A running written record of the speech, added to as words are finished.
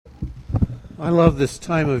I love this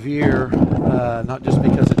time of year, not just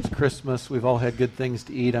because it's Christmas. We've all had good things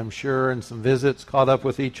to eat, I'm sure, and some visits, caught up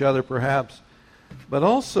with each other perhaps, but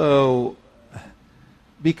also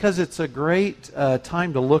because it's a great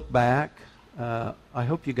time to look back. I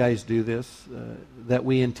hope you guys do this, that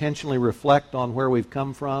we intentionally reflect on where we've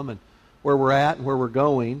come from and where we're at and where we're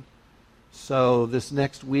going. So this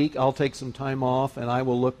next week, I'll take some time off and I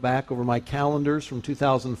will look back over my calendars from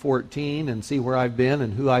 2014 and see where I've been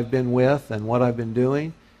and who I've been with and what I've been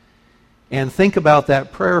doing. And think about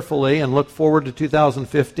that prayerfully and look forward to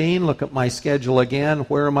 2015. Look at my schedule again.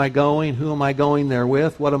 Where am I going? Who am I going there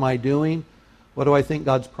with? What am I doing? What do I think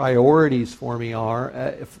God's priorities for me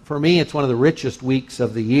are? For me, it's one of the richest weeks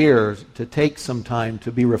of the year to take some time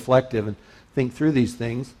to be reflective and think through these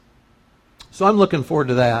things. So I'm looking forward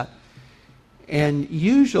to that. And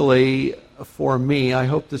usually, for me, I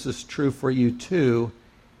hope this is true for you too,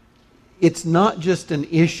 it's not just an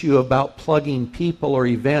issue about plugging people or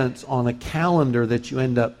events on a calendar that you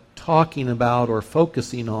end up talking about or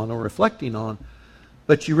focusing on or reflecting on,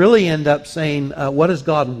 but you really end up saying, what does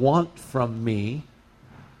God want from me?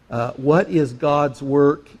 What is God's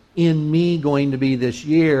work in me going to be this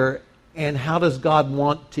year? And how does God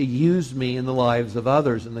want to use me in the lives of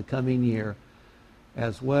others in the coming year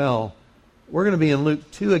as well? We're going to be in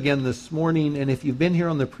Luke 2 again this morning, and if you've been here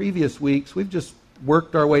on the previous weeks, we've just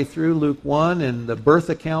worked our way through Luke 1 and the birth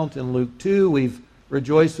account in Luke 2. We've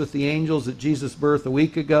rejoiced with the angels at Jesus' birth a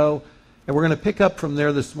week ago, and we're going to pick up from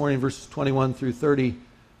there this morning, verses 21 through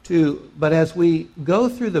 32. But as we go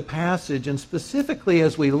through the passage, and specifically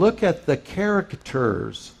as we look at the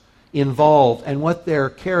characters involved and what their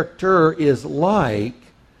character is like,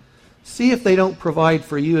 see if they don't provide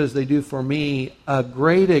for you, as they do for me, a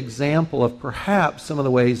great example of perhaps some of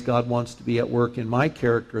the ways God wants to be at work in my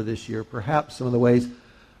character this year, perhaps some of the ways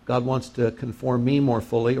God wants to conform me more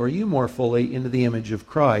fully, or you more fully, into the image of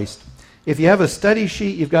Christ. If you have a study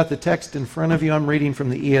sheet, you've got the text in front of you. I'm reading from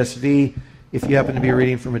the ESV, if you happen to be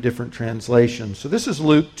reading from a different translation. So this is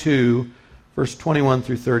Luke 2, verse 21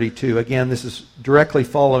 through 32. Again, this is directly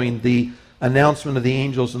following the announcement of the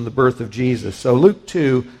angels and the birth of Jesus. So Luke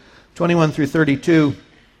 2, 21 through 32,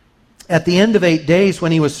 at the end of 8 days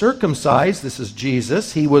when he was circumcised, this is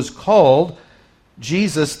Jesus, he was called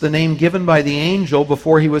Jesus, the name given by the angel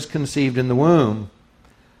before he was conceived in the womb.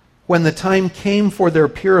 When the time came for their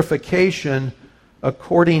purification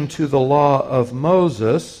according to the law of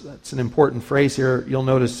Moses, that's an important phrase here, you'll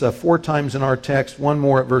notice 4 times in our text, one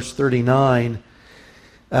more at verse 39,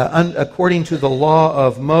 according to the law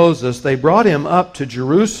of Moses, they brought him up to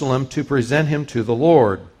Jerusalem to present him to the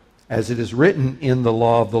Lord. As it is written in the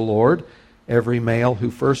law of the Lord, every male who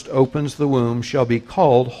first opens the womb shall be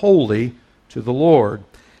called holy to the Lord,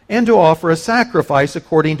 and to offer a sacrifice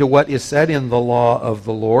according to what is said in the law of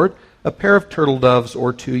the Lord, a pair of turtle doves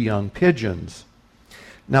or 2 young pigeons.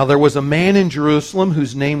 Now there was a man in Jerusalem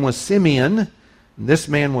whose name was Simeon, and this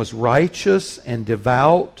man was righteous and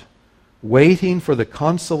devout, waiting for the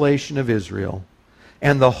consolation of Israel.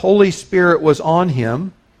 And the Holy Spirit was on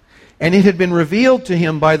him, and it had been revealed to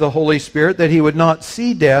him by the Holy Spirit that he would not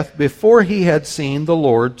see death before he had seen the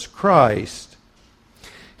Lord's Christ.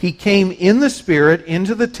 He came in the Spirit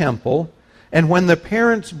into the temple, and when the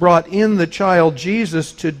parents brought in the child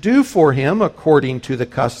Jesus to do for him according to the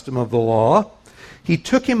custom of the law, he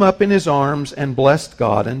took him up in his arms and blessed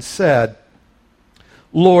God and said,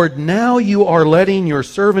 Lord, now you are letting your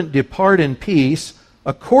servant depart in peace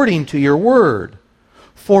according to your word.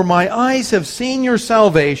 For my eyes have seen your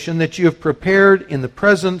salvation that you have prepared in the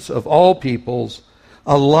presence of all peoples,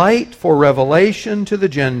 a light for revelation to the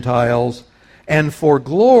Gentiles, and for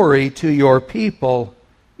glory to your people,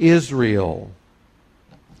 Israel.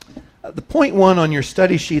 The point 1 on your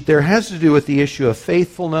study sheet there has to do with the issue of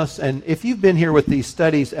faithfulness. And if you've been here with these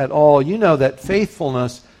studies at all, you know that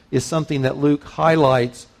faithfulness is something that Luke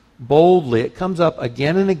highlights boldly. It comes up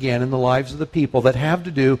again and again in the lives of the people that have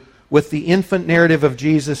to do with the infant narrative of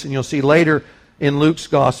Jesus, and you'll see later in Luke's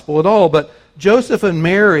gospel at all. But Joseph and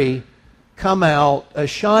Mary come out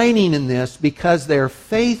shining in this because they're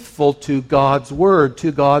faithful to God's word,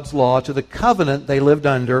 to God's law, to the covenant they lived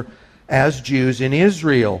under as Jews in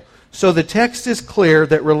Israel. So the text is clear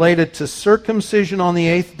that related to circumcision on the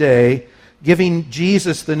 8th day, giving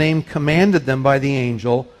Jesus the name commanded them by the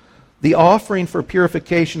angel, the offering for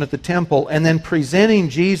purification at the temple, and then presenting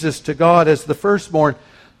Jesus to God as the firstborn,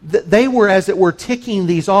 they were, as it were, ticking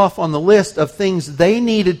these off on the list of things they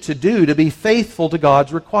needed to do to be faithful to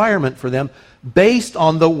God's requirement for them based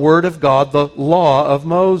on the Word of God, the law of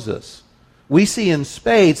Moses. We see in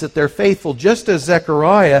spades that they're faithful just as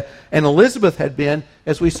Zechariah and Elizabeth had been,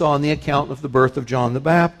 as we saw in the account of the birth of John the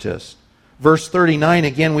Baptist. Verse 39,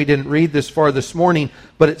 again, we didn't read this far this morning,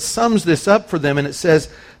 but it sums this up for them, and it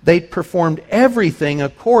says, they performed everything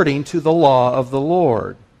according to the law of the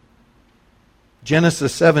Lord.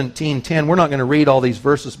 Genesis 17:10, we're not going to read all these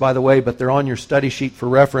verses, by the way, but they're on your study sheet for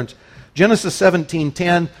reference. Genesis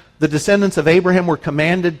 17:10, the descendants of Abraham were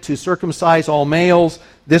commanded to circumcise all males.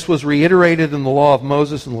 This was reiterated in the law of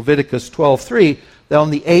Moses in Leviticus 12:3, that on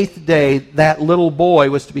the 8th day, that little boy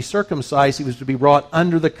was to be circumcised. He was to be brought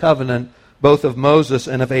under the covenant, both of Moses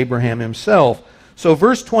and of Abraham himself. So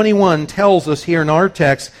verse 21 tells us here in our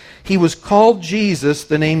text, he was called Jesus,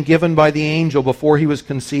 the name given by the angel before he was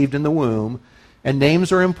conceived in the womb. And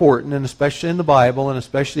names are important, and especially in the Bible, and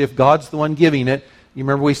especially if God's the one giving it. You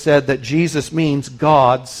remember we said that Jesus means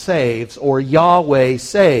God saves, or Yahweh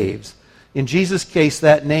saves. In Jesus' case,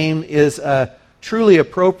 that name is a truly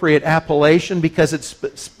appropriate appellation because it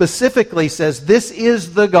specifically says, this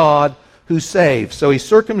is the God who saves. So he's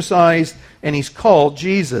circumcised, and he's called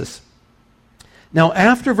Jesus. Now,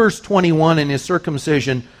 after verse 21 in his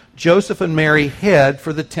circumcision, Joseph and Mary head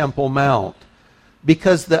for the Temple Mount.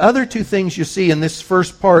 Because the other two things you see in this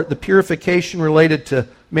first part, the purification related to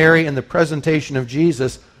Mary and the presentation of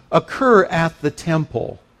Jesus, occur at the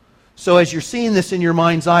temple. So as you're seeing this in your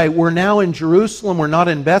mind's eye, we're now in Jerusalem. We're not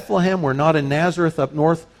in Bethlehem. We're not in Nazareth up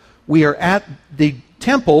north. We are at the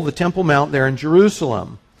Temple Mount there in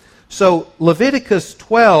Jerusalem. So Leviticus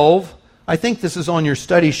 12, I think this is on your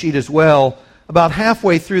study sheet as well, about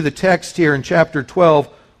halfway through the text here in chapter 12,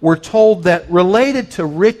 we're told that related to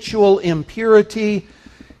ritual impurity,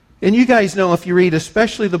 and you guys know if you read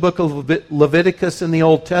especially the book of Leviticus in the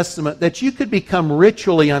Old Testament, that you could become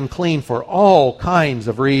ritually unclean for all kinds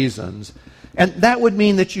of reasons. And that would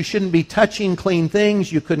mean that you shouldn't be touching clean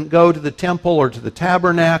things, you couldn't go to the temple or to the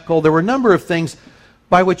tabernacle. There were a number of things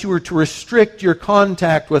by which you were to restrict your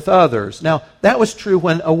contact with others. Now, that was true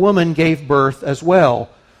when a woman gave birth as well.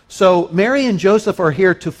 So Mary and Joseph are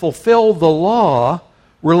here to fulfill the law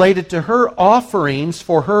related to her offerings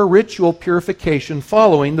for her ritual purification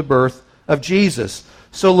following the birth of Jesus.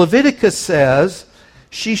 So Leviticus says,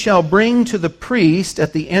 she shall bring to the priest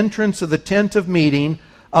at the entrance of the tent of meeting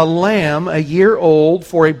a lamb a year old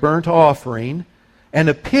for a burnt offering, and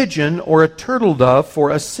a pigeon or a turtle dove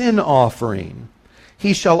for a sin offering.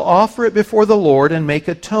 He shall offer it before the Lord and make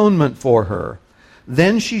atonement for her.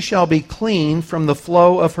 Then she shall be clean from the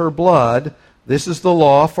flow of her blood. This is the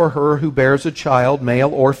law for her who bears a child,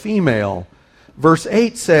 male or female. Verse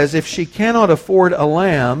 8 says, if she cannot afford a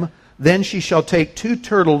lamb, then she shall take 2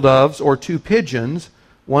 turtle doves or 2 pigeons,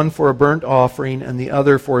 one for a burnt offering and the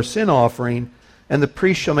other for a sin offering, and the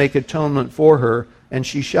priest shall make atonement for her, and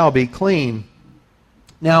she shall be clean.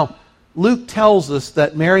 Now, Luke tells us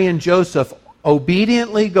that Mary and Joseph,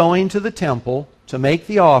 obediently going to the temple to make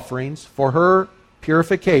the offerings for her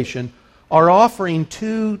purification, are offering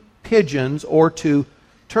 2 pigeons or 2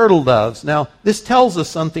 turtle doves. Now, this tells us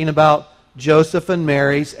something about Joseph and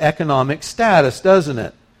Mary's economic status, doesn't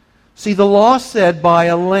it? See, the law said buy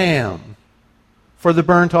a lamb for the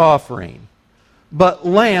burnt offering, but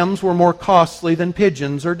lambs were more costly than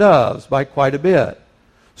pigeons or doves by quite a bit.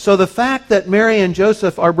 So the fact that Mary and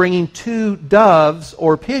Joseph are bringing 2 doves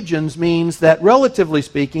or pigeons means that, relatively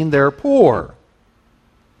speaking, they're poor.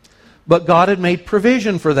 But God had made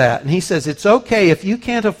provision for that. And he says, it's okay if you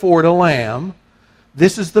can't afford a lamb.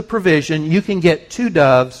 This is the provision. You can get 2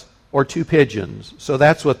 doves or 2 pigeons. So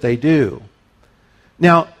that's what they do.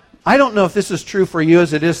 Now, I don't know if this is true for you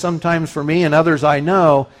as it is sometimes for me and others I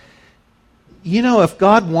know. You know, if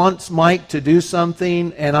God wants Mike to do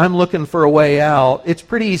something and I'm looking for a way out, it's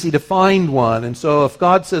pretty easy to find one. And so if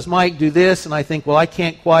God says, Mike, do this, and I think, well, I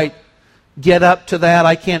can't quite get up to that,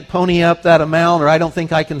 I can't pony up that amount, or I don't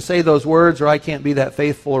think I can say those words, or I can't be that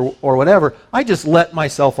faithful, or whatever, I just let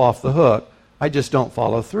myself off the hook. I just don't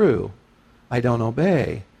follow through. I don't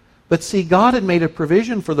obey. But see, God had made a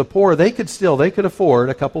provision for the poor. They could afford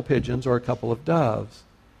a couple pigeons or a couple of doves.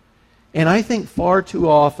 And I think far too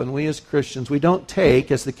often, we as Christians, we don't take,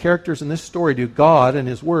 as the characters in this story do, God and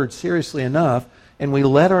His Word seriously enough, and we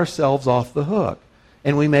let ourselves off the hook.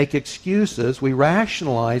 And we make excuses, we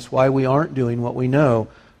rationalize why we aren't doing what we know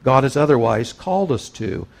God has otherwise called us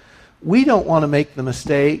to. We don't want to make the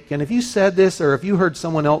mistake, and if you said this or if you heard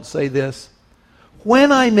someone else say this,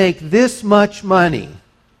 when I make this much money,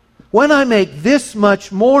 when I make this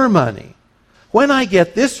much more money, when I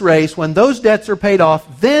get this raise, when those debts are paid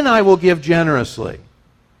off, then I will give generously.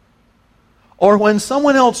 Or when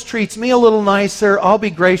someone else treats me a little nicer, I'll be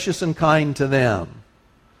gracious and kind to them.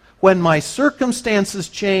 When my circumstances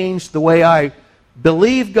change, the way I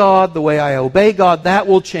believe God, the way I obey God, that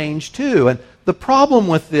will change too. And the problem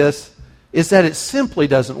with this is that it simply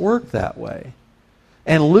doesn't work that way.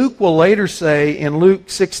 And Luke will later say in Luke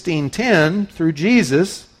 16:10 through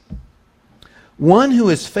Jesus, one who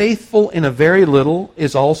is faithful in a very little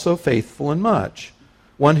is also faithful in much.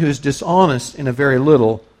 One who is dishonest in a very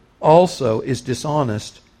little also is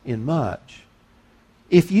dishonest in much.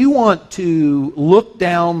 If you want to look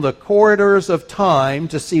down the corridors of time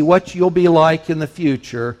to see what you'll be like in the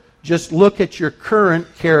future, just look at your current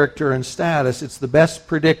character and status. It's the best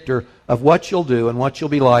predictor of what you'll do and what you'll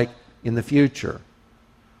be like in the future.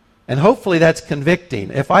 And hopefully that's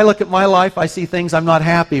convicting. If I look at my life, I see things I'm not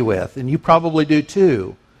happy with, and you probably do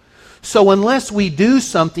too. So unless we do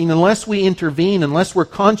something, unless we intervene, unless we're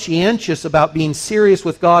conscientious about being serious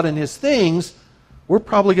with God and His things, we're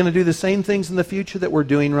probably going to do the same things in the future that we're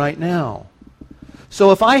doing right now.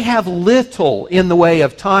 So if I have little in the way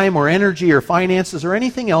of time or energy or finances or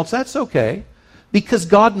anything else, that's okay, because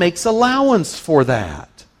God makes allowance for that.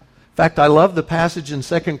 In fact, I love the passage in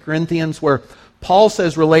 2 Corinthians where Paul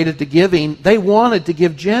says, related to giving, they wanted to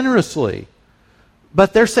give generously.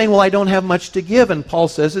 But they're saying, well, I don't have much to give. And Paul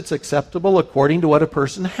says it's acceptable according to what a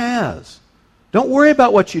person has. Don't worry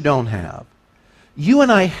about what you don't have. You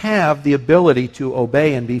and I have the ability to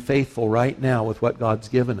obey and be faithful right now with what God's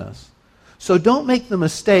given us. So don't make the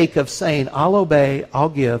mistake of saying, I'll obey, I'll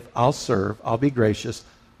give, I'll serve, I'll be gracious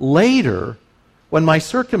later when my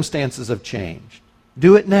circumstances have changed.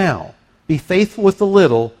 Do it now. Be faithful with the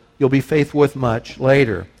little. You'll be faithful with much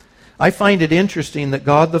later. I find it interesting that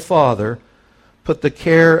God the Father put the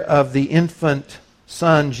care of the infant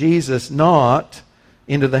Son, Jesus, not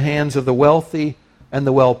into the hands of the wealthy and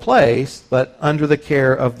the well-placed, but under the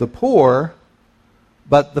care of the poor,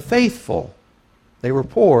 but the faithful. They were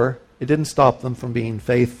poor. It didn't stop them from being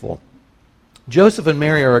faithful. Joseph and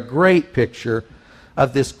Mary are a great picture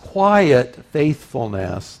of this quiet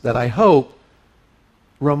faithfulness that I hope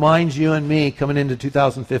reminds you and me coming into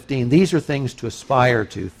 2015, these are things to aspire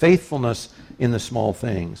to. Faithfulness in the small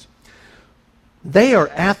things. They are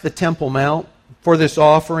at the Temple Mount for this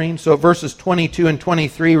offering. So verses 22 and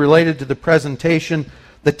 23 related to the presentation,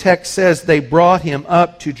 the text says they brought him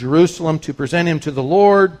up to Jerusalem to present him to the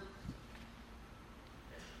Lord.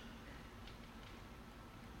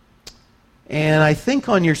 And I think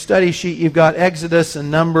on your study sheet you've got Exodus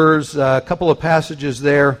and Numbers, a couple of passages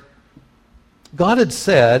there. God had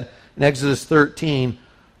said in Exodus 13,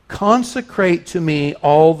 consecrate to me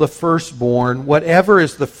all the firstborn, whatever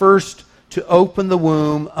is the first to open the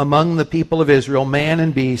womb among the people of Israel, man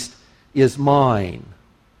and beast, is mine.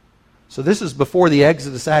 So this is before the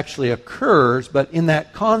Exodus actually occurs, but in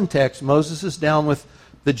that context, Moses is down with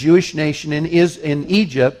the Jewish nation in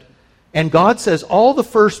Egypt, and God says all the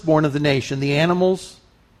firstborn of the nation, the animals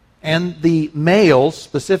and the males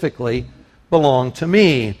specifically, belong to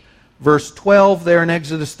me. Verse 12 there in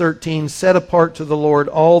Exodus 13, set apart to the Lord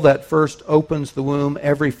all that first opens the womb,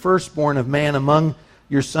 every firstborn of man among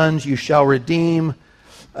your sons you shall redeem.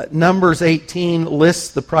 Numbers 18 lists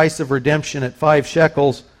the price of redemption at 5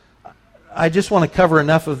 shekels. I just want to cover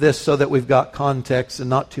enough of this so that we've got context and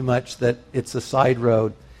not too much that it's a side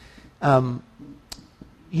road.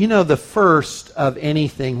 You know, the first of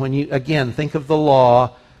anything, when you, again, think of the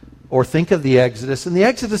law or think of the Exodus. In the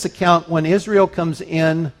Exodus account, when Israel comes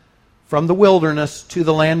in from the wilderness to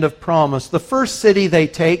the land of promise, the first city they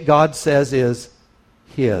take, God says, is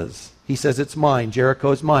His. He says, it's mine.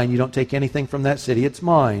 Jericho is mine. You don't take anything from that city. It's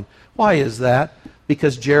mine. Why is that?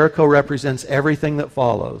 Because Jericho represents everything that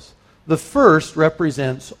follows. The first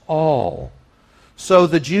represents all. So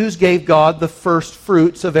the Jews gave God the first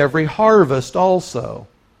fruits of every harvest also.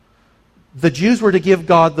 The Jews were to give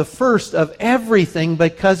God the first of everything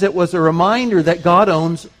because it was a reminder that God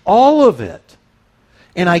owns all of it.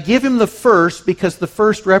 And I give Him the first because the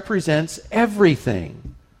first represents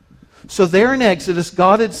everything. So there in Exodus,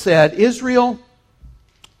 God had said, Israel,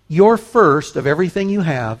 your first of everything you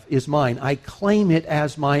have is mine. I claim it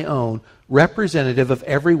as my own, representative of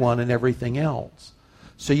everyone and everything else.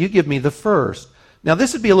 So you give me the first. Now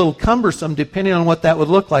this would be a little cumbersome depending on what that would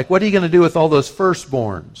look like. What are you going to do with all those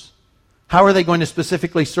firstborns? How are they going to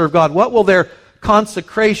specifically serve God? What will their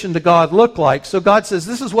consecration to God look like? So God says,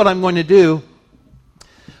 this is what I'm going to do.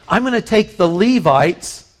 I'm going to take the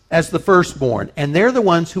Levites as the firstborn, and they're the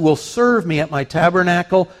ones who will serve me at my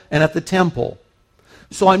tabernacle and at the temple.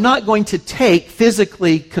 So I'm not going to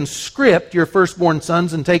physically conscript your firstborn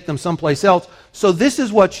sons and take them someplace else. So this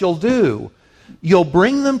is what you'll do. You'll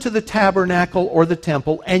bring them to the tabernacle or the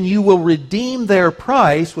temple, and you will redeem their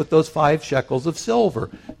price with those 5 shekels of silver.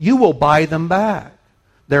 You will buy them back.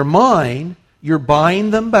 They're mine. You're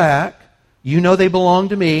buying them back. You know they belong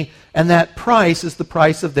to me, and that price is the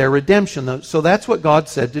price of their redemption. So that's what God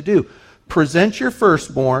said to do. present your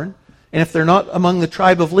firstborn, and if they're not among the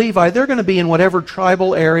tribe of Levi, they're going to be in whatever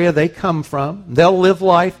tribal area they come from. They'll live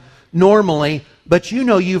life normally, but you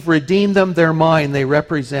know you've redeemed them. They're mine. They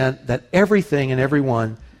represent that everything and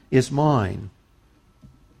everyone is mine.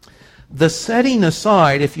 The setting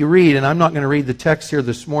aside, if you read, and I'm not going to read the text here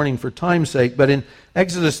this morning for time's sake, but in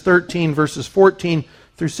Exodus 13, verses 14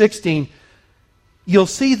 through 16, you'll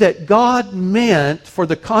see that God meant for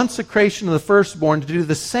the consecration of the firstborn to do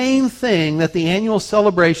the same thing that the annual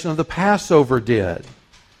celebration of the Passover did.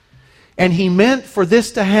 And He meant for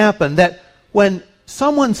this to happen, that when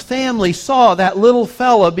someone's family saw that little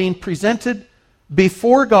fella being presented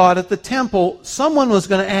before God at the temple, someone was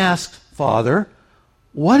going to ask, Father,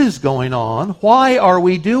 what is going on? Why are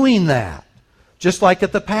we doing that? Just like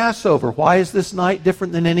at the Passover, why is this night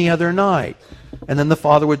different than any other night? And then the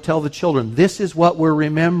father would tell the children, this is what we're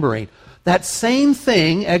remembering. That same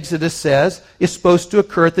thing, Exodus says, is supposed to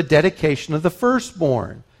occur at the dedication of the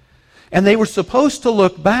firstborn. And they were supposed to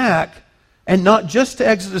look back, and not just to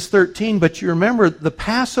Exodus 13, but you remember the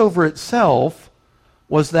Passover itself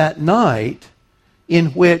was that night in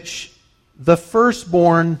which the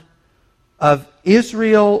firstborn of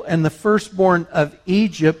Israel and the firstborn of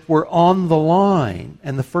Egypt were on the line.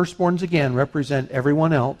 And the firstborns, again, represent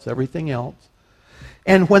everyone else, everything else.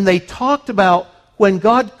 And when they talked about when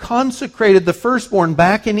God consecrated the firstborn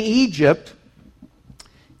back in Egypt,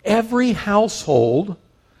 every household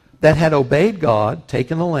that had obeyed God,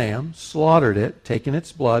 taken a lamb, slaughtered it, taken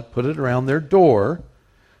its blood, put it around their door,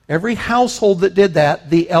 every household that did that,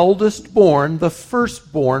 the eldest born, the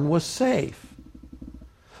firstborn, was safe.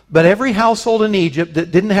 But every household in Egypt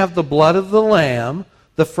that didn't have the blood of the lamb,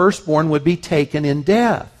 the firstborn would be taken in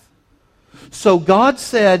death. So God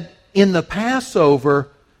said in the Passover,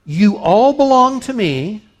 you all belong to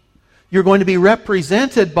me. You're going to be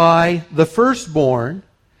represented by the firstborn.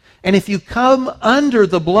 And if you come under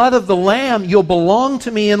the blood of the lamb, you'll belong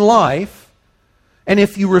to me in life. And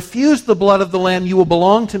if you refuse the blood of the lamb, you will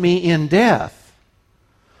belong to me in death.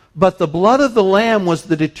 But the blood of the lamb was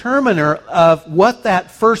the determiner of what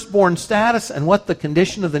that firstborn status and what the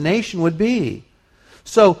condition of the nation would be.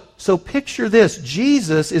 So picture this.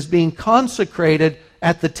 Jesus is being consecrated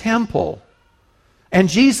at the temple. And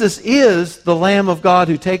Jesus is the Lamb of God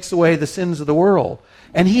who takes away the sins of the world.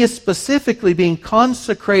 And He is specifically being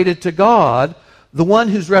consecrated to God, the one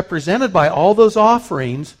who's represented by all those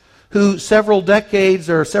offerings, who several decades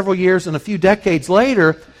or several years and a few decades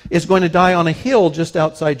later is going to die on a hill just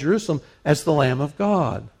outside Jerusalem as the Lamb of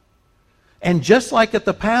God. And just like at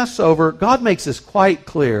the Passover, God makes this quite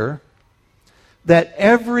clear that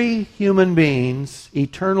every human being's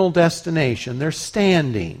eternal destination, their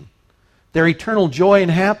standing, their eternal joy and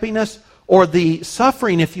happiness, or the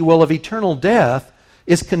suffering, if you will, of eternal death,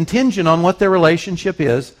 is contingent on what their relationship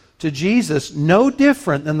is to Jesus, no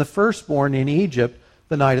different than the firstborn in Egypt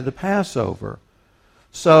the night of the Passover.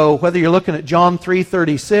 So whether you're looking at John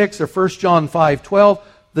 3:36 or 1 John 5:12,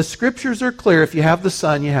 the Scriptures are clear. If you have the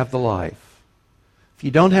Son, you have the life. If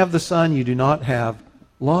you don't have the Son, you do not have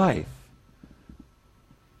life.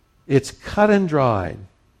 It's cut and dried.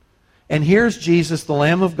 And here's Jesus, the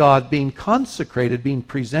Lamb of God, being consecrated, being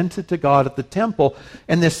presented to God at the temple.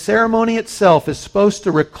 And this ceremony itself is supposed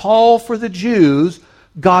to recall for the Jews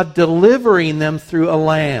God delivering them through a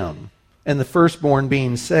lamb and the firstborn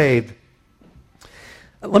being saved.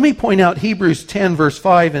 Let me point out Hebrews 10, verse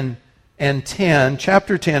 5 and 10,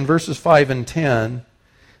 chapter 10, verses 5 and 10.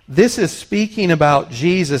 This is speaking about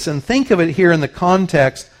Jesus, and think of it here in the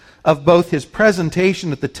context of both His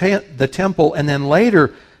presentation at the temple and then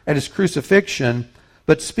later at His crucifixion.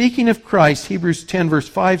 But speaking of Christ, Hebrews 10, verse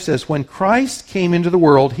 5 says, when Christ came into the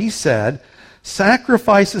world, He said,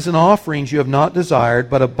 sacrifices and offerings you have not desired,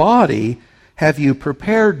 but a body have you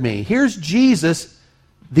prepared me. Here's Jesus,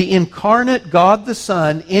 the incarnate God the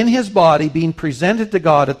Son, in His body being presented to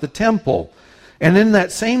God at the temple. And in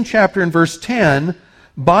that same chapter in verse 10,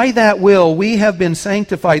 by that will we have been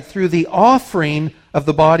sanctified through the offering of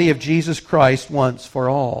the body of Jesus Christ once for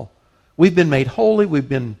all. We've been made holy, we've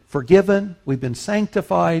been forgiven, we've been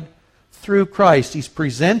sanctified through Christ. He's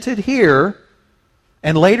presented here,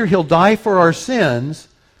 and later He'll die for our sins.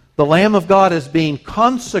 The Lamb of God is being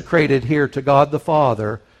consecrated here to God the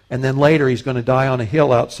Father, and then later He's going to die on a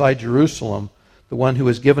hill outside Jerusalem. The one who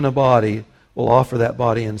is given a body will offer that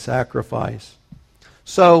body in sacrifice.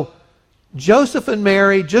 So, Joseph and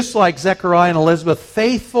Mary, just like Zechariah and Elizabeth,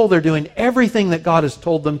 faithful, they're doing everything that God has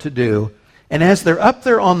told them to do. And as they're up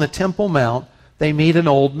there on the Temple Mount, they meet an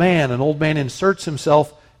old man. An old man inserts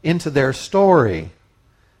himself into their story.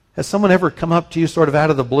 Has someone ever come up to you sort of out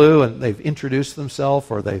of the blue and they've introduced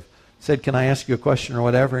themselves or they've said, can I ask you a question or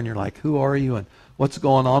whatever? And you're like, who are you and what's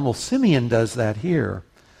going on? Well, Simeon does that here.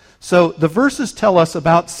 So the verses tell us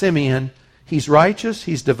about Simeon. He's righteous,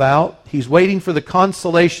 he's devout, he's waiting for the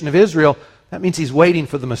consolation of Israel. That means he's waiting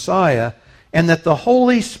for the Messiah. And that the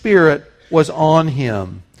Holy Spirit was on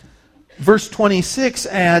him. Verse 26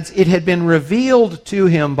 adds, it had been revealed to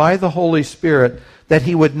him by the Holy Spirit that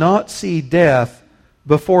he would not see death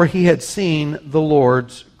before he had seen the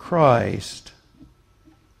Lord's Christ.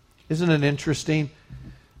 Isn't it interesting?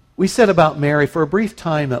 We said about Mary, for a brief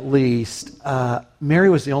time at least, Mary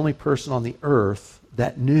was the only person on the earth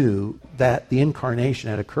that knew that the incarnation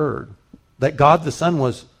had occurred. That God the Son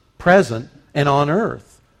was present and on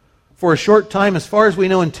earth. For a short time, as far as we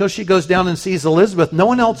know, until she goes down and sees Elizabeth, no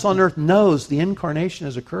one else on earth knows the incarnation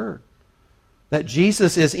has occurred. That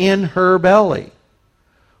Jesus is in her belly.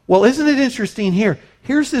 Well, isn't it interesting here?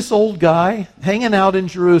 Here's this old guy hanging out in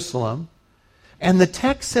Jerusalem, and the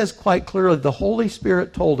text says quite clearly, the Holy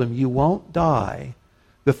Spirit told him, you won't die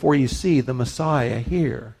before you see the Messiah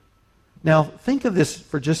here. Now, think of this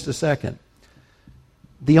for just a second.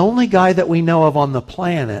 The only guy that we know of on the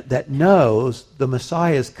planet that knows the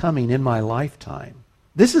Messiah is coming in my lifetime.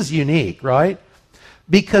 This is unique, right?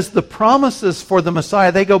 Because the promises for the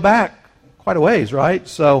Messiah, they go back quite a ways, right?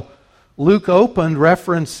 So Luke opened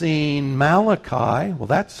referencing Malachi. Well,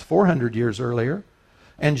 that's 400 years earlier.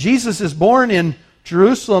 And Jesus is born in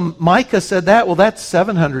Jerusalem. Micah said that. Well, that's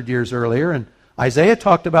 700 years earlier. And Isaiah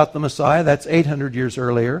talked about the Messiah. That's 800 years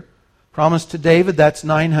earlier. Promise to David, that's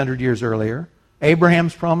 900 years earlier.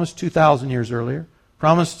 Abraham's promise 2,000 years earlier.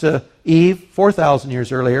 Promise to Eve 4,000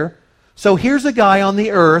 years earlier. So here's a guy on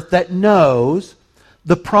the earth that knows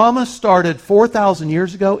the promise started 4,000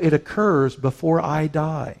 years ago. It occurs before I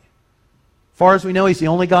die. As far as we know, he's the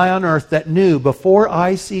only guy on earth that knew before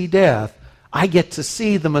I see death, I get to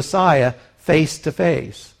see the Messiah face to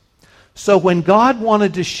face. So when God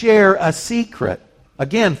wanted to share a secret,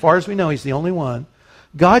 again, as far as we know, he's the only one,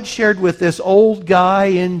 God shared with this old guy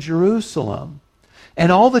in Jerusalem.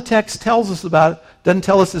 And all the text tells us about it doesn't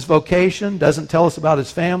tell us his vocation, doesn't tell us about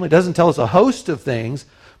his family, doesn't tell us a host of things,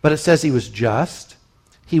 but it says he was just,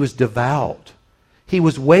 he was devout. He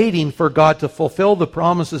was waiting for God to fulfill the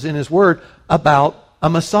promises in his word about a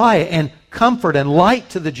Messiah and comfort and light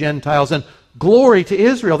to the Gentiles and glory to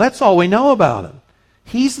Israel. That's all we know about him.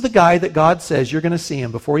 He's the guy that God says, you're going to see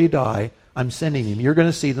him before you die. I'm sending him. You're going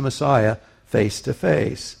to see the Messiah face to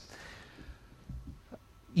face.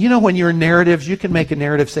 You know, when you're in narratives, you can make a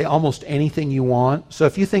narrative say almost anything you want. So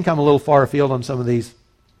if you think I'm a little far afield on some of these,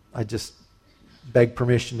 I just beg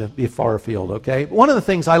permission to be far afield, okay? But one of the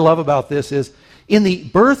things I love about this is, in the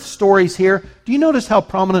birth stories here, do you notice how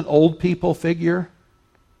prominent old people figure?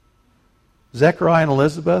 Zechariah and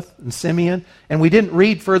Elizabeth and Simeon. And we didn't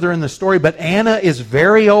read further in the story, but Anna is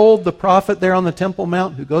very old, the prophet there on the Temple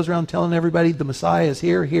Mount who goes around telling everybody the Messiah is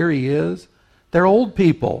here, here he is. They're old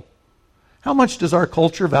people. How much does our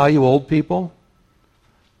culture value old people?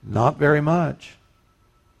 Not very much.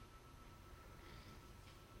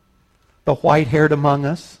 The white-haired among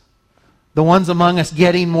us. The ones among us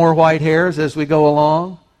getting more white hairs as we go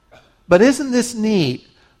along. But isn't this neat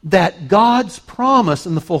that God's promise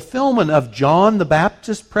and the fulfillment of John the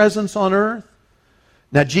Baptist's presence on earth?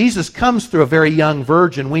 Now, Jesus comes through a very young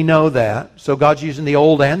virgin. We know that. So God's using the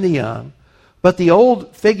old and the young. But the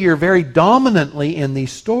old figure very dominantly in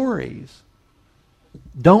these stories.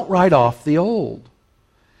 Don't write off the old.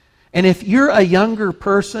 And if you're a younger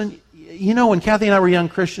person, you know, when Kathy and I were young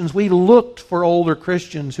Christians, we looked for older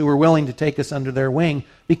Christians who were willing to take us under their wing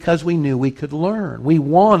because we knew we could learn. We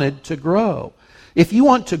wanted to grow. If you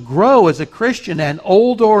want to grow as a Christian, an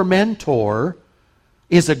older mentor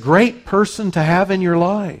is a great person to have in your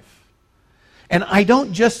life. And I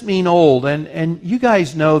don't just mean old, and you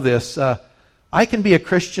guys know this. I can be a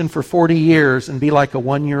Christian for 40 years and be like a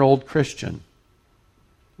 1-year-old Christian.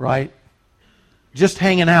 Right? Just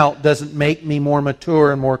hanging out doesn't make me more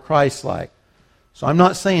mature and more Christ-like. So I'm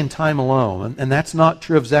not saying time alone. And that's not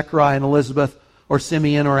true of Zechariah and Elizabeth or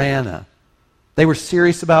Simeon or Anna. They were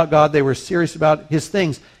serious about God. They were serious about his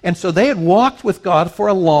things. And so they had walked with God for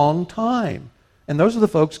a long time. And those are the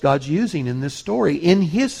folks God's using in this story, in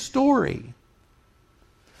his story.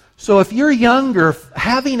 So if you're younger,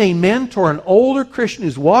 having a mentor, an older Christian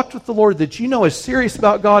who's walked with the Lord that you know is serious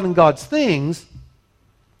about God and God's things,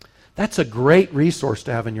 that's a great resource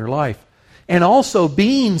to have in your life. And also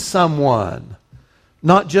being someone,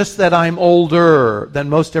 not just that I'm older than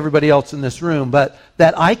most everybody else in this room, but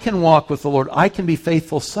that I can walk with the Lord. I can be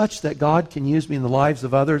faithful such that God can use me in the lives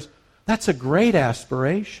of others. That's a great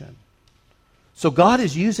aspiration. So God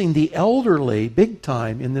is using the elderly big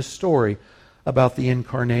time in this story. about the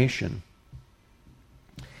incarnation.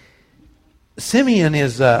 Simeon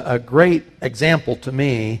is a great example to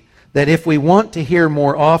me that if we want to hear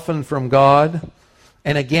more often from God,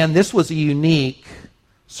 and again, this was a unique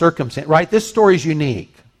circumstance, right? This story is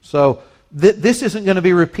unique. So this isn't going to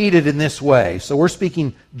be repeated in this way. So we're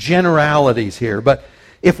speaking generalities here. But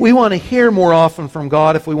if we want to hear more often from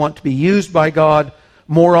God, if we want to be used by God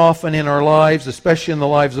more often in our lives, especially in the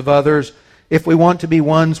lives of others, if we want to be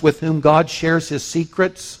ones with whom God shares His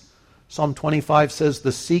secrets, Psalm 25 says,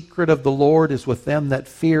 the secret of the Lord is with them that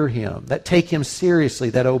fear Him, that take Him seriously,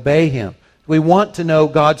 that obey Him. We want to know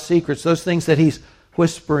God's secrets, those things that He's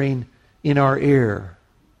whispering in our ear.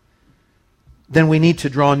 Then we need to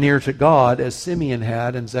draw near to God as Simeon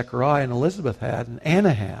had, and Zechariah and Elizabeth had, and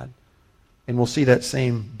Anna had. And we'll see that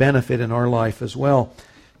same benefit in our life as well.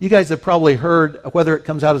 You guys have probably heard, whether it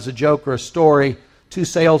comes out as a joke or a story, two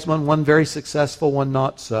salesmen, one very successful, one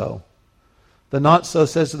not so. The not so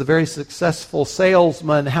says to the very successful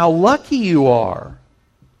salesman, how lucky you are.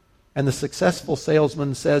 And the successful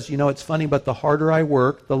salesman says, you know, it's funny, but the harder I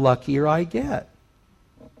work, the luckier I get.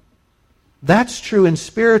 That's true in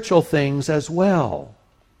spiritual things as well.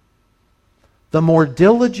 The more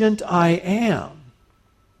diligent I am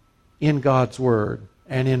in God's Word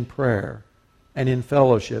and in prayer and in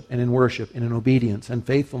fellowship and in worship and in obedience and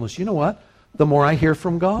faithfulness, you know what? The more I hear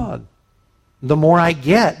from God. The more I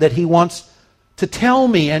get that He wants to tell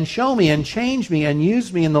me and show me and change me and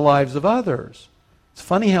use me in the lives of others. It's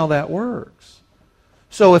funny how that works.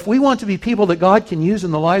 So if we want to be people that God can use in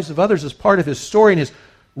the lives of others as part of His story and His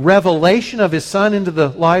revelation of His Son into the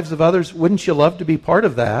lives of others, wouldn't you love to be part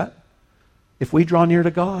of that? If we draw near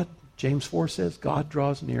to God, James 4 says, God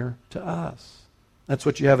draws near to us. That's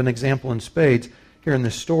what you have an example in spades here in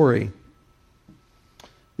this story.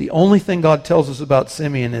 The only thing God tells us about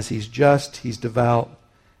Simeon is he's just, he's devout,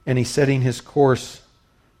 and he's setting his course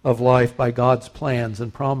of life by God's plans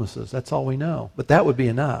and promises. That's all we know. But that would be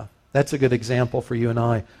enough. That's a good example for you and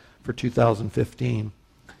I for 2015.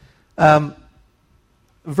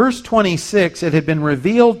 Verse 26, it had been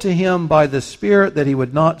revealed to him by the Spirit that he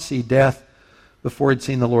would not see death before he'd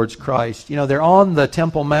seen the Lord's Christ. You know, they're on the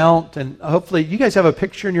Temple Mount, and hopefully you guys have a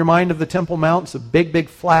picture in your mind of the Temple Mount. It's a big, big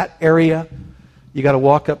flat area. You got to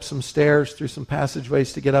walk up some stairs through some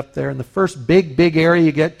passageways to get up there. And the first big, big area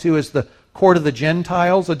you get to is the court of the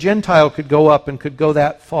Gentiles. A Gentile could go up and could go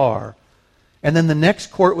that far. And then the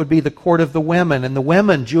next court would be the court of the women. And the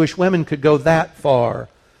women, Jewish women, could go that far.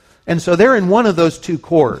 And so they're in one of those two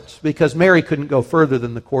courts because Mary couldn't go further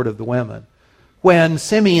than the court of the women. When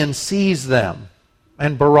Simeon sees them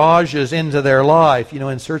and barrages into their life,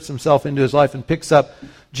 inserts himself into his life and picks up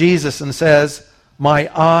Jesus and says,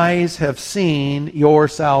 my eyes have seen your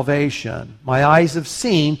salvation. My eyes have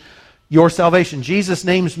seen your salvation. Jesus'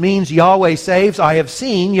 name means Yahweh saves. I have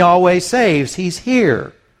seen Yahweh saves. He's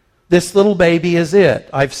here. This little baby is it.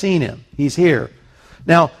 I've seen him. He's here.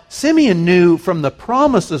 Now, Simeon knew from the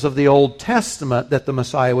promises of the Old Testament that the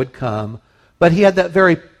Messiah would come, but he had that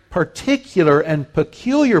very particular and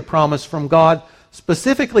peculiar promise from God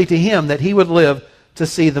specifically to him that he would live to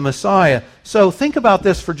see the Messiah. So think about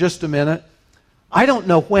this for just a minute. I don't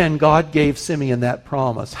know when God gave Simeon that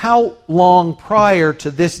promise. How long prior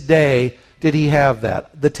to this day did he have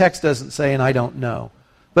that? The text doesn't say, and I don't know.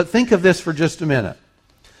 But think of this for just a minute.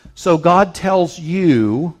 So God tells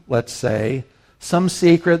you, let's say, some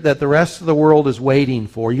secret that the rest of the world is waiting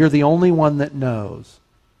for. You're the only one that knows.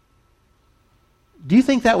 Do you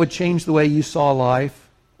think that would change the way you saw life?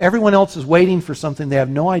 Everyone else is waiting for something. They have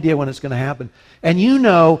no idea when it's going to happen. And you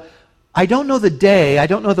know, I don't know the day, I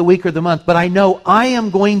don't know the week or the month, but I know I am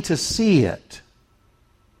going to see it.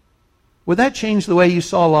 Would that change the way you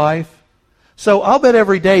saw life? So I'll bet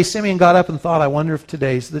every day Simeon got up and thought, I wonder if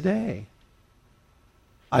today's the day.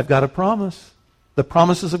 I've got a promise. The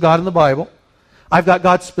promises of God in the Bible. I've got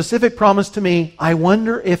God's specific promise to me. I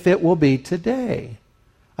wonder if it will be today.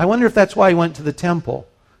 I wonder if that's why he went to the temple.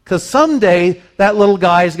 Because someday that little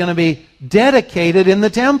guy is going to be dedicated in the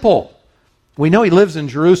temple. We know he lives in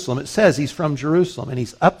Jerusalem. It says he's from Jerusalem. And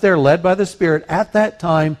he's up there led by the Spirit at that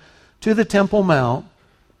time to the Temple Mount.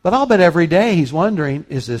 But I'll bet every day he's wondering,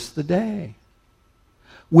 is this the day?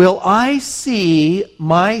 Will I see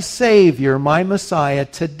my Savior, my Messiah,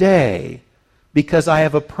 today? Because I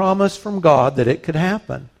have a promise from God that it could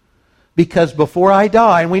happen. Because before I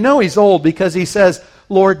die, and we know he's old because he says,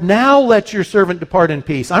 Lord, now let your servant depart in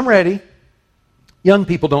peace. I'm ready. Young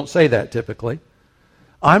people don't say that typically.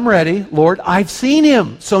 I'm ready, Lord, I've seen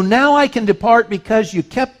him. So now I can depart because you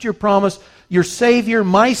kept your promise. Your Savior,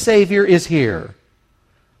 my Savior, is here.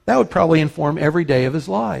 That would probably inform every day of his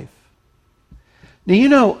life.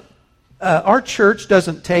 Now, Our church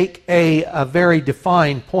doesn't take a very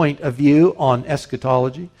defined point of view on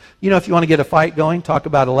eschatology. You know, if you want to get a fight going, talk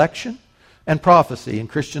about election and prophecy in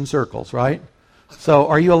Christian circles, right? So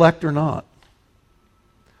are you elect or not?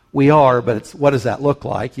 We are, but what does that look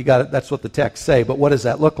like? That's what the texts say, but what does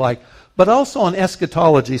that look like? But also on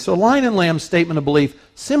eschatology. So Lion and Lamb's statement of belief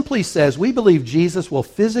simply says, we believe Jesus will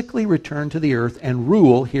physically return to the earth and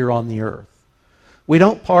rule here on the earth. We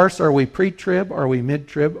don't parse, are we pre-trib, are we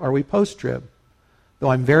mid-trib, are we post-trib?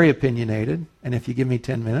 Though I'm very opinionated, and if you give me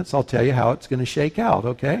 10 minutes, I'll tell you how it's going to shake out,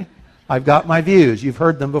 okay? I've got my views. You've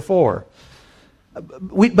heard them before.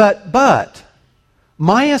 But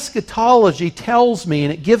my eschatology tells me,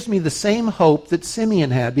 and it gives me the same hope that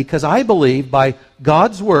Simeon had, because I believe by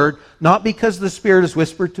God's Word, not because the Spirit has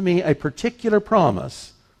whispered to me a particular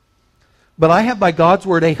promise, but I have by God's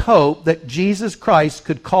Word a hope that Jesus Christ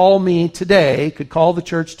could call me today, could call the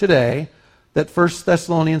church today, that 1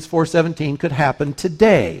 Thessalonians 4:17 could happen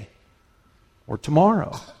today or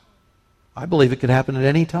tomorrow. I believe it could happen at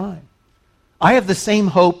any time. I have the same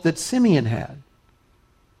hope that Simeon had.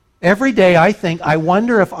 Every day I think, I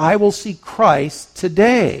wonder if I will see Christ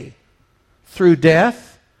today through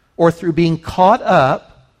death or through being caught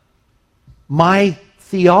up. My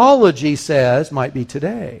theology says might be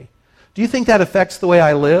today. Do you think that affects the way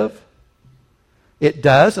I live? It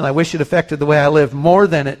does, and I wish it affected the way I live more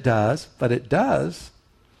than it does, but it does.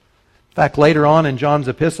 In fact, later on in John's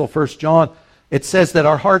epistle, 1 John, it says that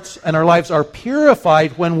our hearts and our lives are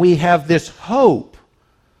purified when we have this hope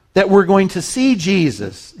that we're going to see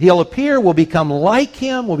Jesus. He'll appear, we'll become like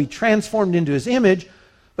Him, we'll be transformed into His image,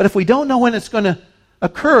 but if we don't know when it's going to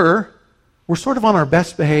occur, we're sort of on our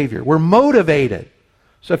best behavior. We're motivated.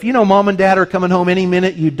 So if you know Mom and Dad are coming home any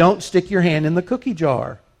minute, you don't stick your hand in the cookie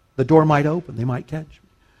jar. The door might open. They might catch me.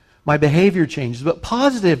 My behavior changes, but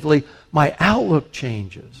positively, my outlook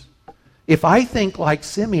changes. If I think like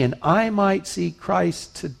Simeon, I might see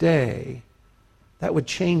Christ today, that would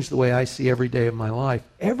change the way I see every day of my life.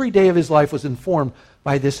 Every day of his life was informed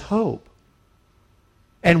by this hope.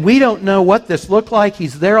 And we don't know what this looked like.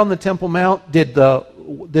 He's there on the Temple Mount. Did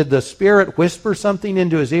the Spirit whisper something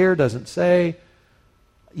into his ear? Doesn't say.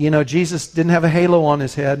 You know, Jesus didn't have a halo on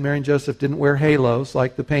his head. Mary and Joseph didn't wear halos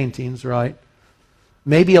like the paintings, right?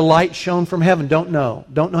 Maybe a light shone from heaven. Don't know.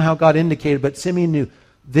 Don't know how God indicated, but Simeon knew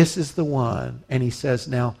this is the one. And he says,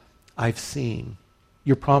 now, I've seen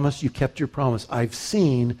your promise. You kept your promise. I've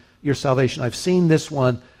seen your salvation. I've seen this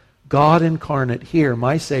one, God incarnate here,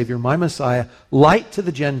 my Savior, my Messiah, light to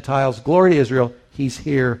the Gentiles, glory to Israel. He's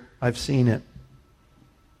here. I've seen it.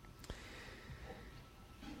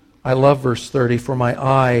 I love verse 30, for my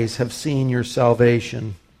eyes have seen your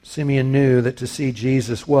salvation. Simeon knew that to see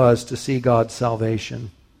Jesus was to see God's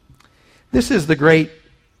salvation. This is the great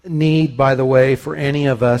need, by the way, for any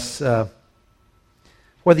of us,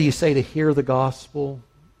 whether you say to hear the gospel,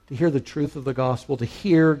 to hear the truth of the gospel, to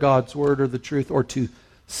hear God's word or the truth, or to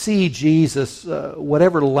see Jesus,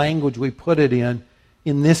 whatever language we put it in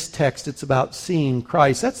this text, it's about seeing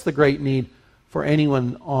Christ. That's the great need for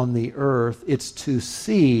anyone on the earth. It's to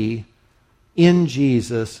see in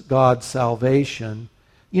Jesus God's salvation.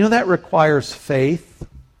 You know, that requires faith.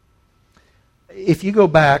 If you go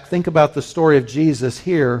back, think about the story of Jesus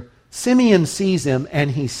here. Simeon sees him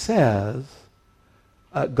and he says,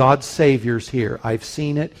 God's Savior's here. I've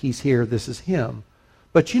seen it. He's here. This is him.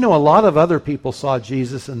 But you know, a lot of other people saw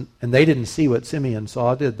Jesus and they didn't see what Simeon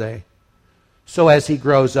saw, did they? So as he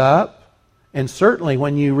grows up, and certainly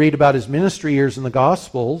when you read about his ministry years in the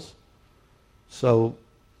Gospels, so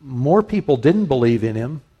more people didn't believe in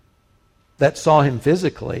him that saw him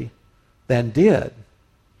physically than did.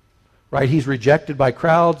 Right? He's rejected by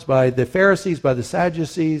crowds, by the Pharisees, by the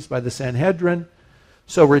Sadducees, by the Sanhedrin.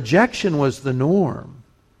 So rejection was the norm.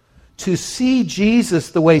 To see Jesus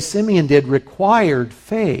the way Simeon did required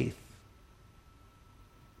faith.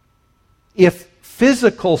 If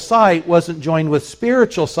physical sight wasn't joined with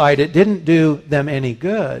spiritual sight, it didn't do them any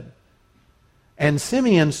good. And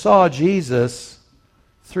Simeon saw Jesus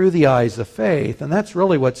through the eyes of faith, and that's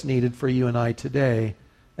really what's needed for you and I today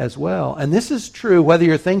as well. And this is true whether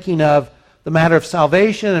you're thinking of the matter of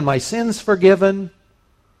salvation and my sins forgiven,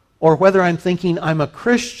 or whether I'm thinking I'm a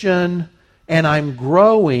Christian and I'm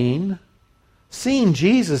growing. Seeing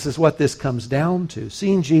Jesus is what this comes down to.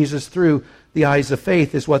 Seeing Jesus through the eyes of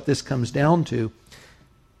faith is what this comes down to.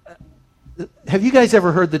 Have you guys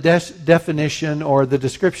ever heard the definition or the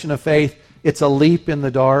description of faith? It's a leap in the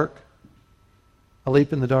dark. A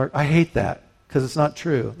leap in the dark. I hate that because it's not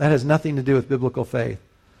true. That has nothing to do with biblical faith.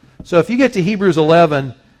 So if you get to Hebrews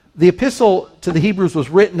 11, the epistle to the Hebrews was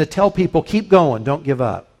written to tell people, keep going, don't give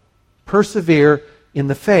up. Persevere in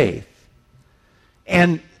the faith.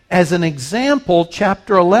 And as an example,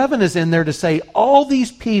 chapter 11 is in there to say all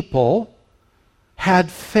these people had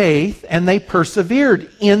faith and they persevered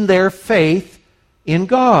in their faith in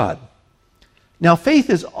God. Now, faith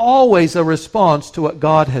is always a response to what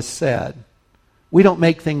God has said. We don't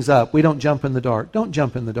make things up. We don't jump in the dark. Don't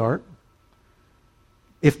jump in the dark.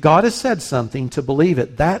 If God has said something, to believe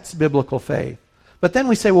it, that's biblical faith. But then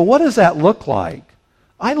we say, well, what does that look like?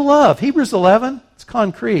 I love Hebrews 11. It's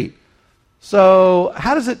concrete. So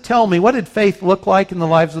how does it tell me? What did faith look like in the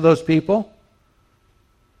lives of those people?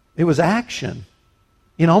 It was action.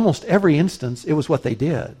 In almost every instance, it was what they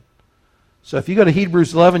did. So if you go to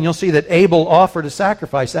Hebrews 11, you'll see that Abel offered a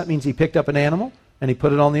sacrifice. That means he picked up an animal and he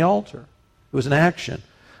put it on the altar. It was an action.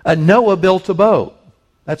 Noah built a boat.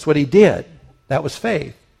 That's what he did. That was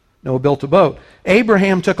faith. Noah built a boat.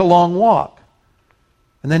 Abraham took a long walk.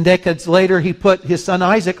 And then decades later, he put his son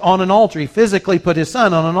Isaac on an altar. He physically put his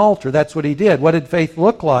son on an altar. That's what he did. What did faith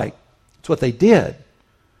look like? It's what they did.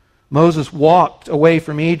 Moses walked away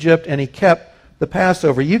from Egypt and he kept the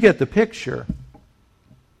Passover. You get the picture.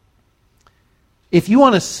 If you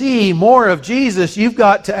want to see more of Jesus, you've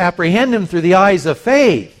got to apprehend him through the eyes of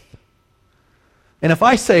faith. And if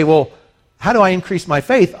I say, well, how do I increase my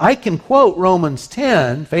faith? I can quote Romans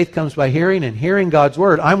 10, faith comes by hearing and hearing God's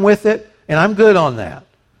word. I'm with it and I'm good on that.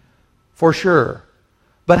 For sure.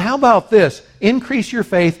 But how about this? Increase your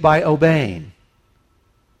faith by obeying.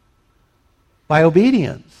 By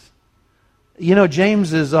obedience. You know,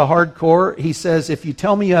 James is a hardcore. He says, if you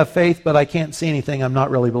tell me you have faith but I can't see anything, I'm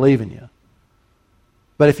not really believing you.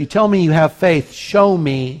 But if you tell me you have faith, show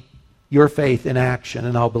me your faith in action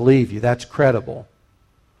and I'll believe you. That's credible.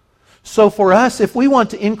 So for us, if we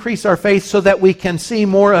want to increase our faith so that we can see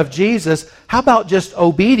more of Jesus, how about just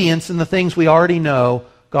obedience in the things we already know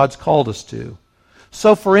God's called us to?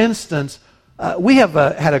 So for instance, we have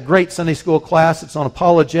had a great Sunday school class. It's on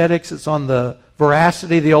apologetics. It's on the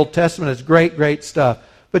veracity of the Old Testament. It's great, great stuff.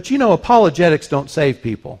 But you know, apologetics don't save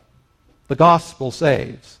people. The gospel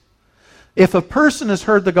saves. If a person has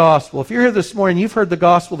heard the gospel, if you're here this morning, you've heard the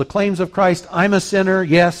gospel, the claims of Christ, I'm a sinner,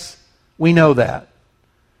 yes, we know that.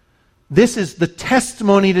 This is the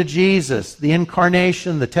testimony to Jesus, the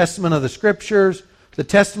incarnation, the testament of the Scriptures, the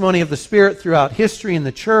testimony of the Spirit throughout history in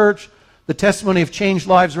the church, the testimony of changed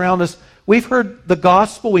lives around us. We've heard the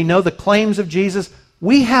gospel. We know the claims of Jesus.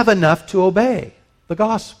 We have enough to obey the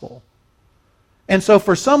gospel. And so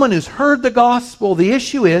for someone who's heard the gospel, the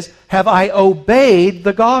issue is, have I obeyed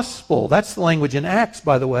the gospel? That's the language in Acts,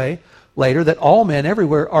 by the way, later, that all men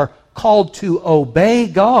everywhere are called to obey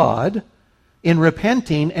God in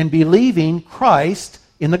repenting and believing Christ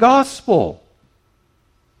in the gospel.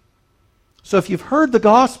 So if you've heard the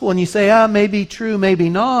gospel and you say, maybe true, maybe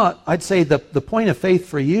not, I'd say the point of faith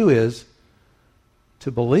for you is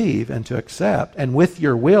to believe and to accept, and with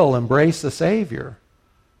your will embrace the Savior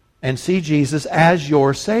and see Jesus as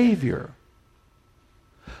your Savior.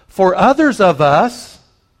 For others of us,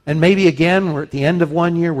 and maybe again we're at the end of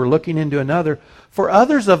one year, we're looking into another, for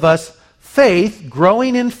others of us, faith,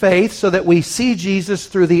 growing in faith so that we see Jesus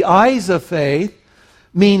through the eyes of faith,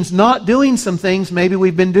 means not doing some things maybe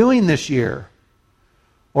we've been doing this year.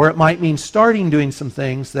 Or it might mean starting doing some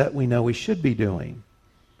things that we know we should be doing.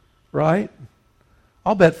 Right?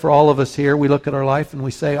 I'll bet for all of us here, we look at our life and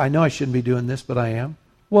we say, I know I shouldn't be doing this, but I am.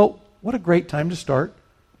 Well, what a great time to start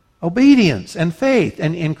obedience and faith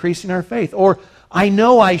and increasing our faith. Or, I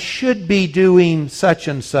know I should be doing such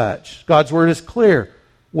and such. God's Word is clear.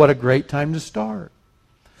 What a great time to start.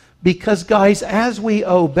 Because, guys, as we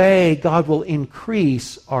obey, God will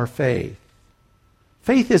increase our faith.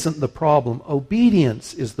 Faith isn't the problem.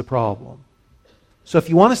 Obedience is the problem. So if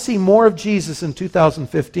you want to see more of Jesus in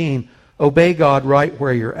 2015, obey God right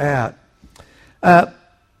where you're at.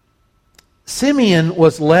 Simeon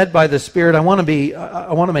was led by the Spirit. I want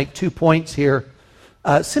to make 2 points here.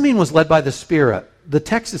 Simeon was led by the Spirit. The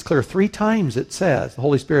text is clear. 3 times it says the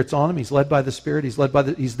Holy Spirit's on him. He's led by the Spirit.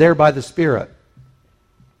 He's there by the Spirit.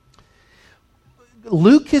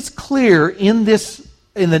 Luke is clear in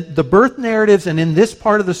the birth narratives and in this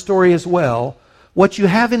part of the story as well. What you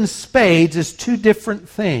have in spades is 2 different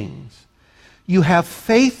things. You have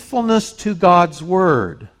faithfulness to God's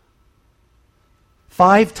Word.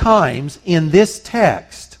 5 times in this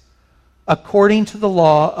text, according to the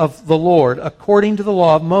law of the Lord, according to the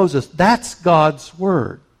law of Moses. That's God's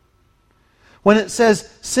Word. When it says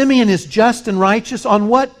Simeon is just and righteous, on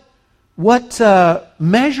what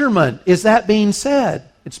measurement is that being said?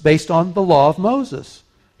 It's based on the law of Moses.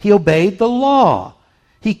 He obeyed the law.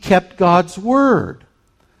 He kept God's Word.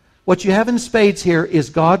 What you have in spades here is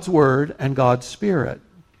God's Word and God's Spirit.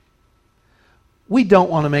 We don't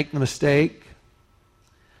want to make the mistake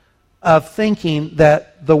of thinking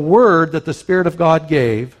that the Word that the Spirit of God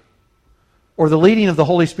gave, or the leading of the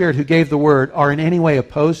Holy Spirit who gave the Word, are in any way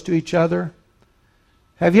opposed to each other?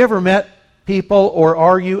 Have you ever met people, or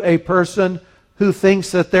are you a person who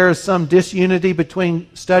thinks that there is some disunity between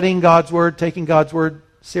studying God's Word, taking God's Word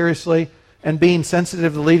seriously, and being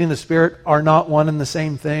sensitive to the leading of the Spirit are not one and the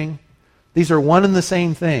same thing? These are one and the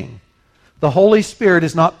same thing. The Holy Spirit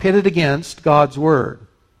is not pitted against God's Word.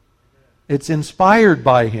 It's inspired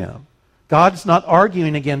by Him. God's not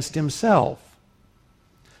arguing against Himself.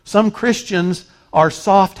 Some Christians are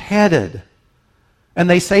soft-headed, and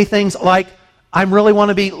they say things like, I really want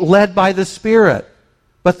to be led by the Spirit,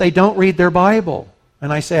 but they don't read their Bible.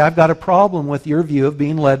 And I say, I've got a problem with your view of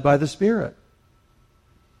being led by the Spirit.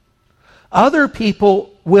 Other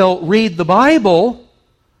people will read the Bible,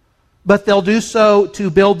 but they'll do so to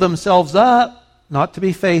build themselves up, not to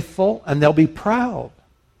be faithful, and they'll be proud.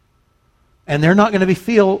 And they're not going to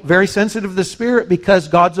feel very sensitive to the Spirit because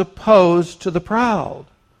God's opposed to the proud.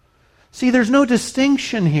 See, there's no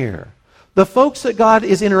distinction here. The folks that God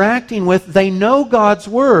is interacting with, they know God's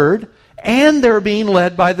Word, and they're being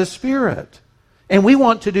led by the Spirit. And we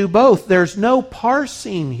want to do both. There's no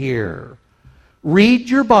parsing here. Read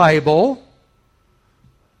your Bible.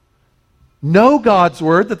 Know God's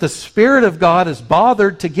Word that the Spirit of God is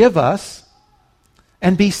bothered to give us,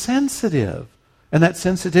 and be sensitive. And that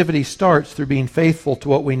sensitivity starts through being faithful to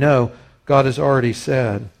what we know God has already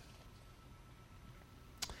said.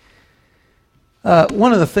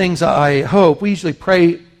 One of the things I hope, we usually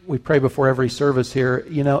pray before every service here,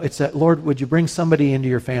 it's that, Lord, would you bring somebody into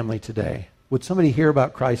your family today? Would somebody hear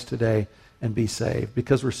about Christ today and be saved?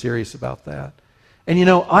 Because we're serious about that. And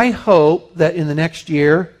I hope that in the next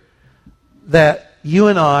year that you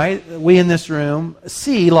and I, we in this room,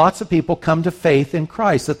 see lots of people come to faith in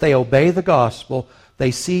Christ, that they obey the gospel,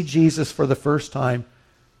 they see Jesus for the first time,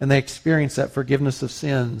 and they experience that forgiveness of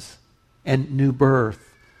sins and new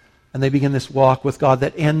birth. And they begin this walk with God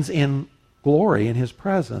that ends in glory in His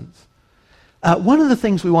presence. One of the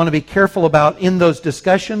things we want to be careful about in those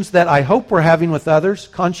discussions that I hope we're having with others,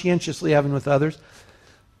 conscientiously having with others,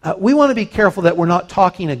 we want to be careful that we're not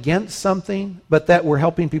talking against something, but that we're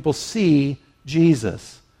helping people see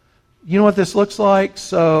Jesus. You know what this looks like?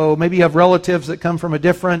 So maybe you have relatives that come from a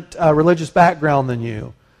different religious background than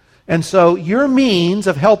you. And so your means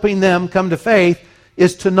of helping them come to faith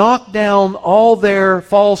is to knock down all their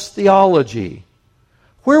false theology.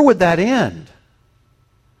 Where would that end?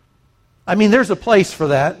 I mean, there's a place for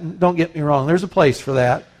that. Don't get me wrong, there's a place for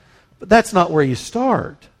that. But that's not where you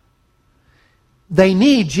start. They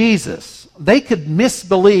need Jesus. They could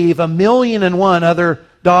misbelieve 1,000,001 other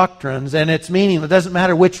doctrines, and it's meaningless. It doesn't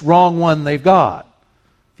matter which wrong one they've got.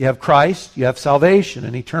 If you have Christ, you have salvation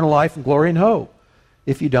and eternal life and glory and hope.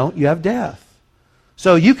 If you don't, you have death.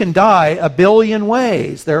 So you can die 1,000,000,000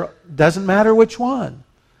 ways. There doesn't matter which one.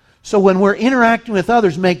 So when we're interacting with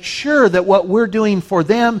others, make sure that what we're doing for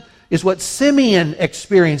them is what Simeon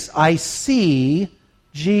experienced. I see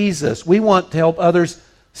Jesus. We want to help others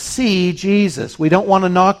see Jesus. We don't want to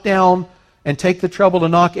knock down and take the trouble to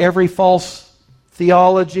knock every false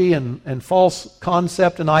theology and false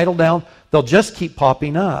concept and idol down. They'll just keep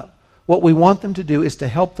popping up. What we want them to do is to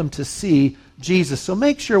help them to see Jesus. So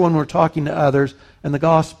make sure when we're talking to others and the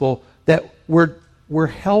gospel that we're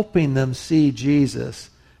helping them see Jesus.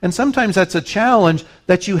 And sometimes that's a challenge,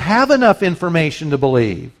 that you have enough information to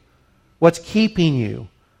believe. What's keeping you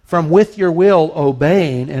from, with your will,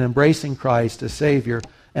 obeying and embracing Christ as Savior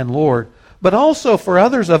and Lord? But also for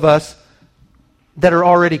others of us that are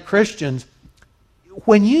already Christians,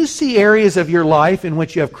 when you see areas of your life in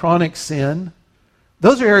which you have chronic sin,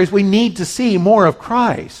 those are areas we need to see more of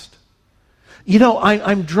Christ.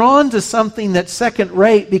 I'm drawn to something that's second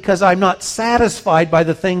rate because I'm not satisfied by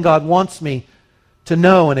the thing God wants me to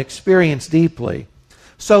know and experience deeply.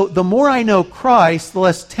 So the more I know Christ, the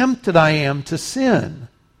less tempted I am to sin.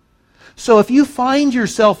 So if you find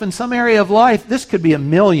yourself in some area of life, this could be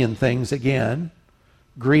 1,000,000 things again,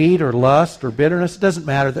 greed or lust or bitterness, it doesn't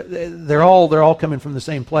matter. They're all coming from the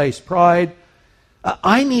same place. Pride.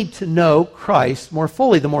 I need to know Christ more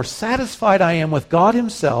fully. The more satisfied I am with God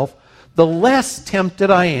Himself, the less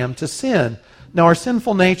tempted I am to sin. Now, our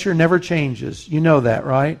sinful nature never changes. You know that,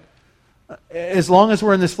 right? As long as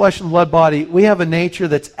we're in this flesh and blood body, we have a nature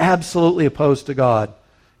that's absolutely opposed to God.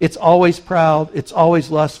 It's always proud, it's always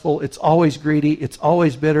lustful, it's always greedy, it's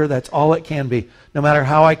always bitter. That's all it can be, no matter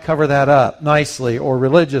how I cover that up nicely or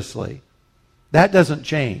religiously. That doesn't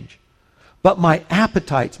change. But my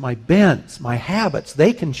appetites, my bents, my habits,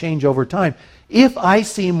 they can change over time if I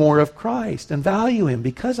see more of Christ and value Him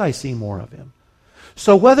because I see more of Him.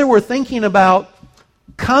 So whether we're thinking about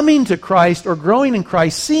coming to Christ or growing in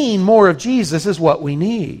Christ, seeing more of Jesus is what we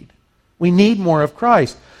need. We need more of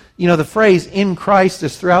Christ. You know, the phrase "in Christ"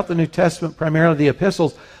 is throughout the New Testament, primarily the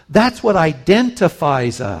epistles. That's what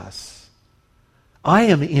identifies us. I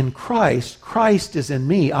am in Christ. Christ is in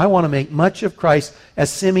me. I want to make much of Christ,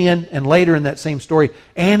 as Simeon and later in that same story,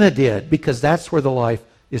 Anna did, because that's where the life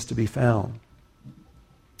is to be found.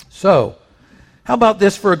 So, how about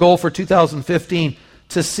this for a goal for 2015?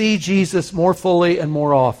 To see Jesus more fully and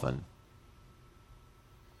more often.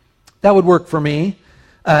 That would work for me.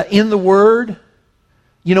 In the Word,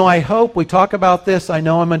 you know, I hope we talk about this. I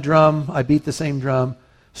know I'm a drum. I beat the same drum.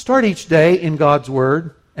 Start each day in God's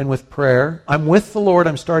Word and with prayer. I'm with the Lord.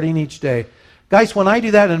 I'm starting each day. Guys, when I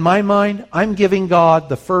do that in my mind, I'm giving God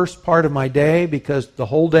the first part of my day because the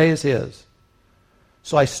whole day is His.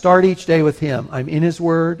 So I start each day with Him. I'm in His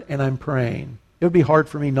Word and I'm praying. It would be hard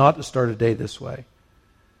for me not to start a day this way.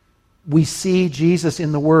 We see Jesus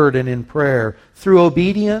in the Word and in prayer. Through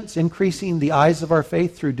obedience, increasing the eyes of our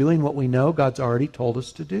faith through doing what we know God's already told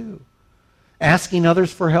us to do. Asking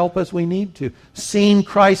others for help as we need to. Seeing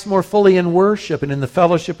Christ more fully in worship and in the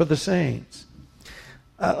fellowship of the saints.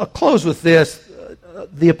 I'll close with this.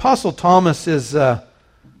 The Apostle Thomas is one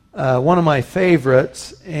of my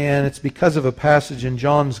favorites, and it's because of a passage in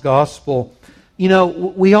John's Gospel. You know,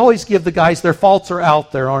 we always give the guys, their faults are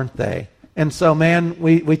out there, aren't they? And so, man,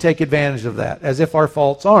 we take advantage of that, as if our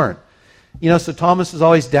faults aren't. You know, so Thomas is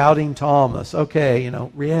always doubting Thomas. Okay, you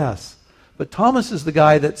know, yes. But Thomas is the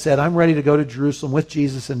guy that said, I'm ready to go to Jerusalem with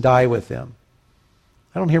Jesus and die with Him.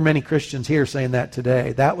 I don't hear many Christians here saying that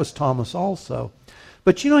today. That was Thomas also.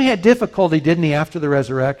 But you know, he had difficulty, didn't he, after the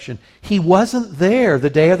resurrection? He wasn't there the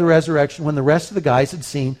day of the resurrection when the rest of the guys had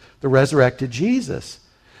seen the resurrected Jesus.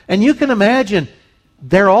 And you can imagine,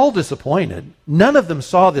 they're all disappointed. None of them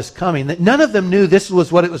saw this coming. None of them knew this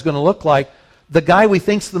was what it was going to look like. The guy we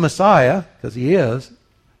think's the Messiah, because he is,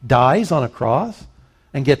 dies on a cross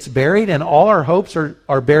and gets buried, and all our hopes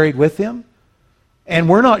are buried with him. And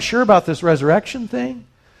we're not sure about this resurrection thing.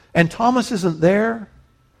 And Thomas isn't there.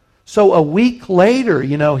 So a week later,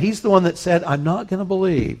 you know, he's the one that said, I'm not going to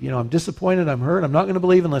believe. You know, I'm disappointed, I'm hurt, I'm not going to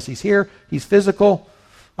believe unless He's here, He's physical.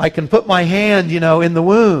 I can put my hand, you know, in the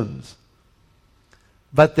wounds.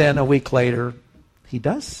 But then a week later, he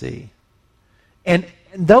does see. And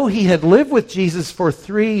though he had lived with Jesus for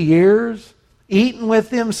 3 years, eaten with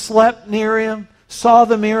Him, slept near Him, saw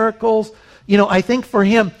the miracles, you know, I think for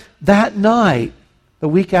him, that night, the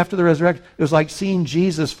week after the resurrection, it was like seeing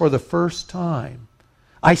Jesus for the first time.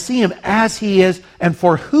 I see Him as He is and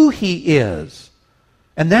for who He is.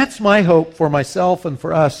 And that's my hope for myself and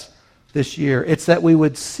for us this year. It's that we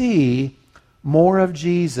would see more of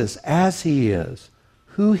Jesus as He is,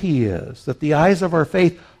 who He is, that the eyes of our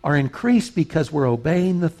faith are increased because we're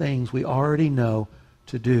obeying the things we already know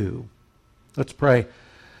to do. Let's pray.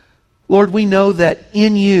 Lord, we know that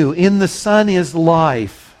in You, in the Son, is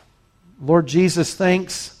life. Lord Jesus,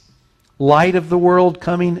 thanks, light of the world,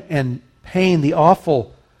 coming and paying the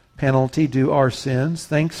awful penalty due our sins.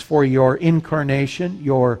 Thanks for Your incarnation,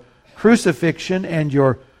 Your crucifixion, and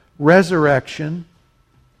Your resurrection.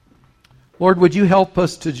 Lord, would You help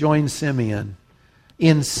us to join Simeon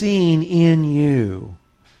in seeing in You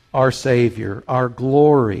our Savior, our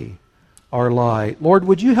glory, our light. Lord,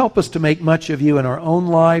 would You help us to make much of You in our own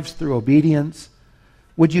lives through obedience?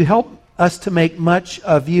 Would You help us to make much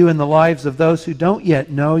of You in the lives of those who don't yet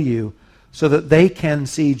know You, so that they can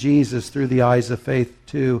see Jesus through the eyes of faith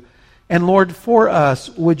too? And Lord, for us,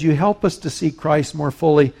 would You help us to see Christ more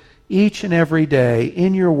fully each and every day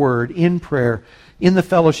in Your Word, in prayer, in the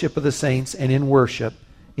fellowship of the saints, and in worship.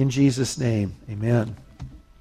 In Jesus' name, amen.